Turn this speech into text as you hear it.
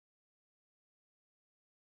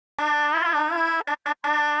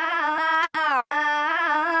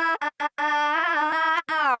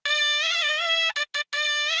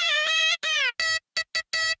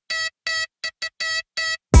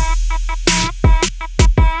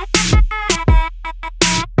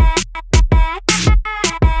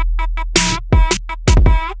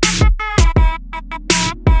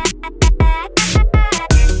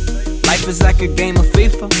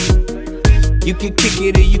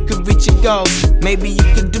you could reach your goals. Maybe you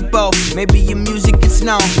could do both. Maybe your music is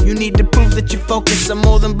known. You need to prove that you focus. I'm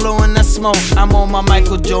more than blowing that smoke. I'm on my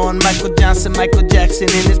Michael Jordan, Michael Johnson, Michael Jackson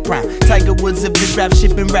in his prime. Tiger Woods of his rap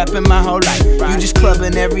shit, been rapping my whole life. You just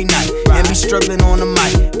clubbing every night and be struggling on the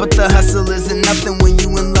mic. But the hustle isn't nothing when you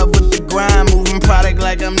in love with the grind. Moving product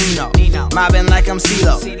like I'm Nino, mobbing like I'm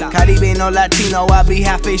CeeLo. Caribe no Latino, I be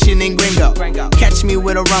half Asian and gringo. Catch me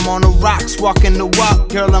with a rum on the rocks, walking the walk.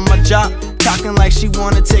 Girl on my job, talking like she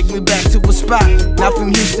wanna take me back to a spot. Not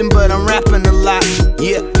from Houston, but I'm rapping a lot.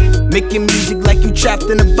 Yeah, making music like you trapped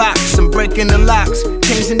in a box. I'm breaking the locks,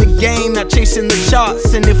 changing the game, not chasing the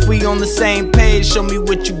charts. And if we on the same page, show me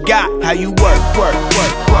what you got. How you work.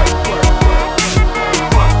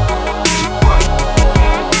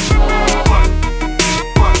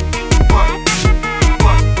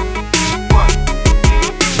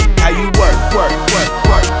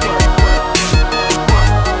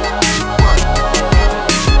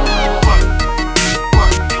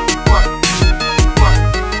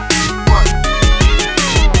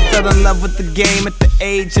 Fell in love with the game at the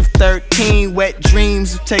age of 13. Wet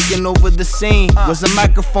dreams of taking over the scene. Was a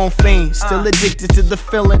microphone fiend, still addicted to the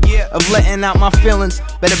feeling of letting out my feelings.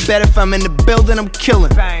 Better bet if I'm in the building, I'm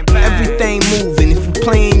killing. Everything moving, if you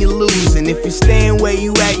playing, you're losing. If you staying where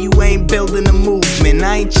you at, you ain't building a movement.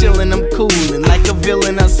 I ain't chilling, I'm cooling. Like a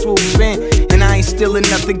villain, I swoop in. And I ain't stealing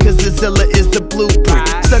nothing, cause the Zilla is the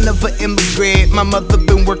blueprint. Son of an immigrant, my mother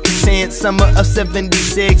been working since summer of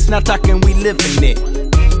 76. Not talking, we living it.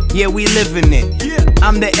 Yeah, we living it.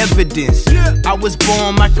 I'm the evidence. I was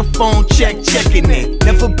born, microphone checking it.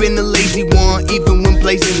 Never been a lazy one, even when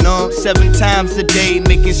blazing up. 7 times a day,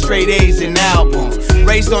 making straight A's in albums.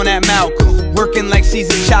 Raised on that Malcolm, working like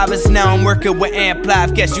Cesar Chavez. Now I'm working with Amp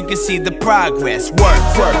Live. Guess you can see the progress.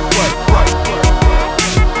 Work.